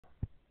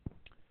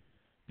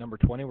Number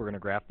 20, we're going to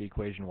graph the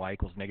equation y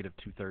equals negative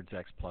 2/3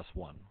 x plus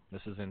 1.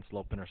 This is in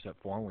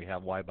slope-intercept form. We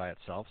have y by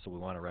itself, so we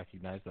want to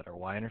recognize that our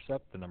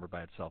y-intercept, the number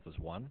by itself, is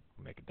 1.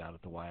 We'll make it down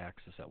at the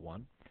y-axis at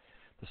 1.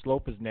 The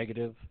slope is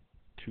negative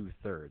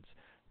 2/3.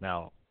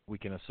 Now, we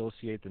can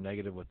associate the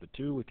negative with the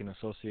 2, we can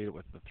associate it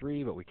with the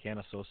 3, but we can't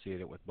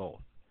associate it with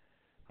both.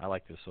 I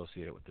like to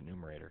associate it with the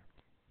numerator.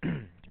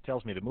 It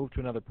tells me to move to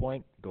another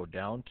point, go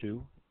down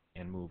 2,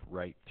 and move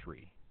right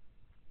 3.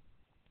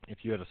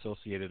 If you had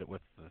associated it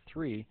with the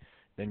 3,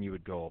 then you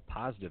would go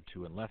positive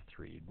 2 and left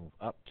 3. You'd move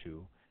up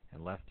 2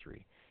 and left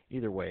 3.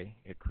 Either way,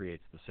 it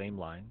creates the same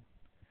line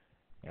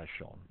as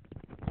shown.